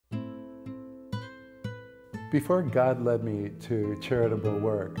Before God led me to charitable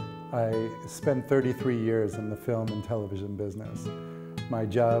work, I spent 33 years in the film and television business. My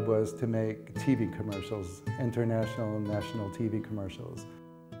job was to make TV commercials, international and national TV commercials.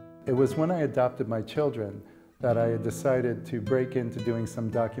 It was when I adopted my children that I had decided to break into doing some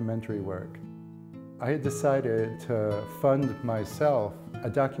documentary work. I had decided to fund myself a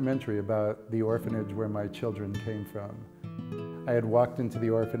documentary about the orphanage where my children came from. I had walked into the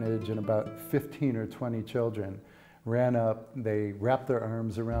orphanage and about 15 or 20 children ran up, they wrapped their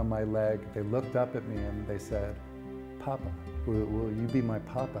arms around my leg, they looked up at me and they said, "Papa, will you be my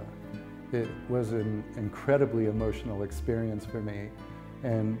papa?" It was an incredibly emotional experience for me.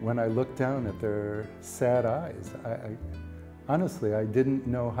 And when I looked down at their sad eyes, honestly, I didn't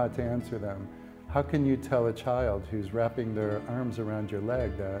know how to answer them. How can you tell a child who's wrapping their arms around your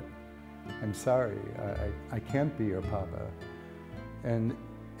leg that, "I'm sorry, I can't be your papa"? And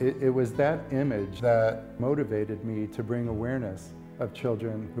it was that image that motivated me to bring awareness of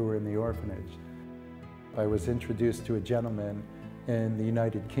children who were in the orphanage. I was introduced to a gentleman in the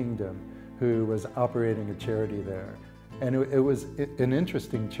United Kingdom who was operating a charity there. And it was an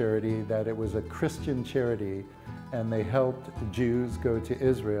interesting charity that it was a Christian charity, and they helped Jews go to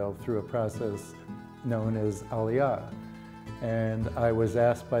Israel through a process known as Aliyah. And I was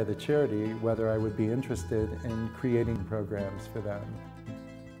asked by the charity whether I would be interested in creating programs for them.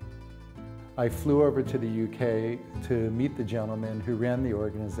 I flew over to the UK to meet the gentleman who ran the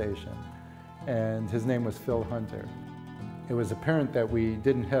organization, and his name was Phil Hunter. It was apparent that we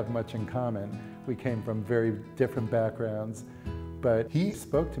didn't have much in common. We came from very different backgrounds, but he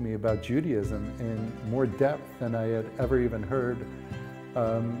spoke to me about Judaism in more depth than I had ever even heard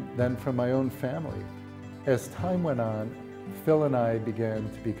than from my own family. As time went on, Phil and I began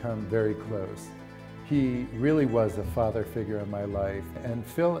to become very close. He really was a father figure in my life, and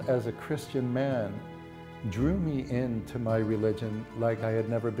Phil, as a Christian man, drew me into my religion like I had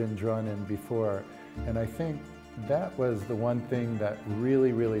never been drawn in before. And I think that was the one thing that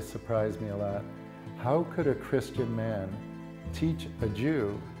really surprised me a lot. How could a Christian man teach a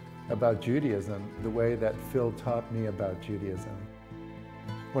Jew about Judaism the way that Phil taught me about Judaism?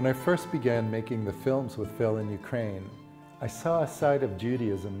 When I first began making the films with Phil in Ukraine, I saw a side of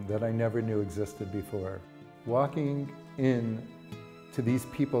Judaism that I never knew existed before. Walking in to these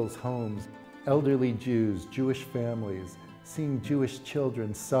people's homes, elderly Jews, Jewish families, seeing Jewish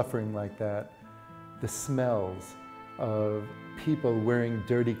children suffering like that, the smells of people wearing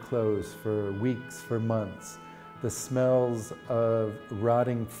dirty clothes for weeks, for months, the smells of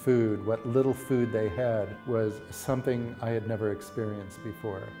rotting food, what little food they had, was something I had never experienced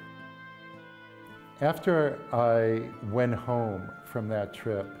before. After I went home from that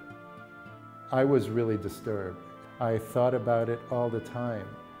trip, I was really disturbed. I thought about it all the time.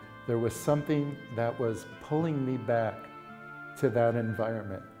 There was something that was pulling me back to that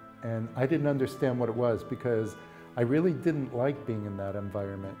environment. And I didn't understand what it was because I really didn't like being in that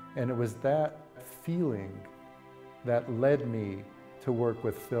environment. And it was that feeling that led me to work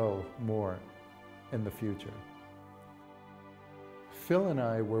with Phil more in the future. Phil and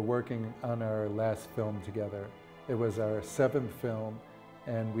I were working on our last film together. It was our 7th film,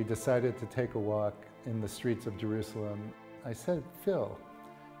 and we decided to take a walk in the streets of Jerusalem. I said, "Phil,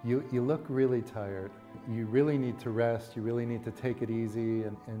 you look really tired. You really need to rest. You really need to take it easy."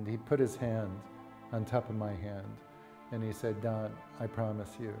 And he put his hand on top of my hand, and he said, "Don, I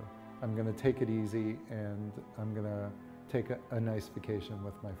promise you, I'm going to take it easy, and I'm going to take a nice vacation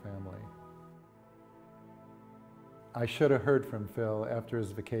with my family." I should have heard from Phil after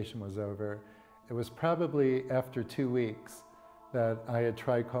his vacation was over. It was probably after 2 weeks that I had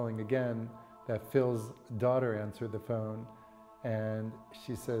tried calling again that Phil's daughter answered the phone, and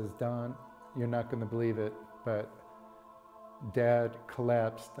she says, "Don, you're not going to believe it, but Dad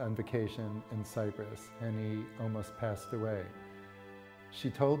collapsed on vacation in Cyprus and he almost passed away." She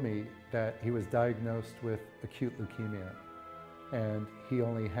told me that he was diagnosed with acute leukemia and he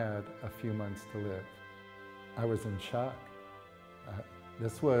only had a few months to live. I was in shock.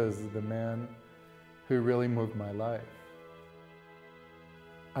 This was the man who really moved my life.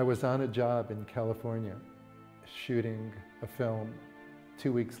 I was on a job in California shooting a film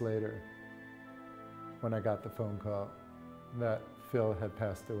 2 weeks later when I got the phone call that Phil had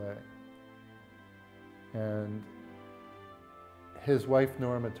passed away. And his wife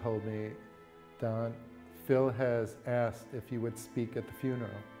Norma told me, "Don, Phil has asked if you would speak at the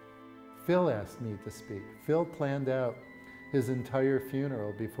funeral." Phil asked me to speak. Phil planned out his entire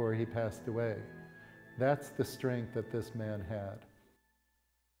funeral before he passed away. That's the strength that this man had.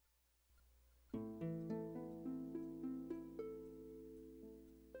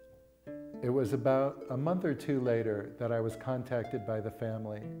 It was about a month or two later that I was contacted by the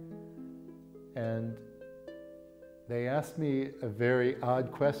family, and they asked me a very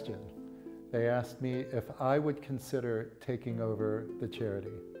odd question. They asked me if I would consider taking over the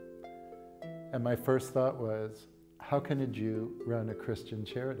charity. And my first thought was, how can a Jew run a Christian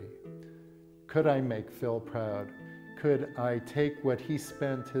charity? Could I make Phil proud? Could I take what he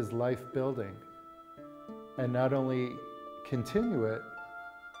spent his life building and not only continue it,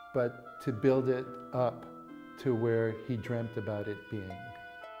 but to build it up to where he dreamt about it being?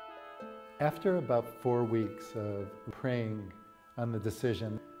 After about 4 weeks of praying on the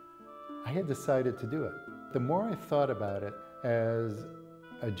decision, I had decided to do it. The more I thought about it, as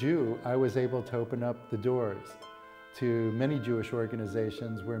a Jew, I was able to open up the doors to many Jewish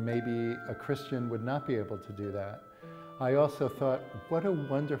organizations where maybe a Christian would not be able to do that. I also thought, what a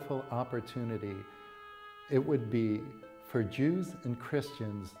wonderful opportunity it would be for Jews and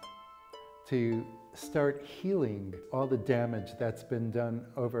Christians to start healing all the damage that's been done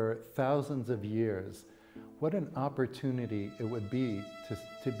over thousands of years. What an opportunity it would be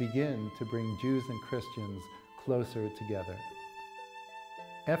to begin to bring Jews and Christians closer together.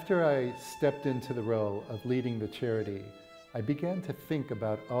 After I stepped into the role of leading the charity, I began to think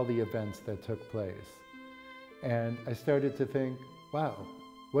about all the events that took place. And I started to think, wow,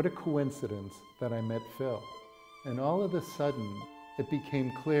 what a coincidence that I met Phil. And all of a sudden, it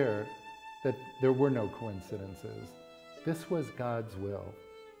became clear that there were no coincidences. This was God's will.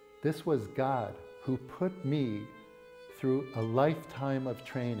 This was God who put me through a lifetime of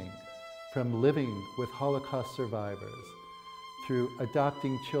training, from living with Holocaust survivors, through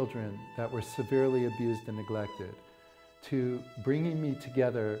adopting children that were severely abused and neglected, to bringing me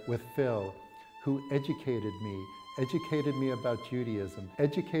together with Phil, who educated me about Judaism,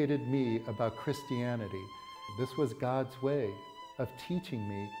 educated me about Christianity. This was God's way of teaching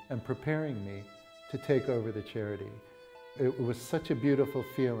me and preparing me to take over the charity. It was such a beautiful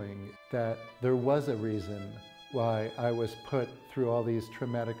feeling that there was a reason why I was put through all these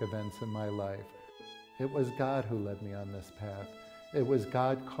traumatic events in my life. It was God who led me on this path. It was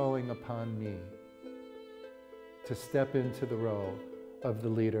God calling upon me to step into the role of the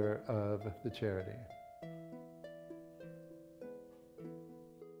leader of the charity.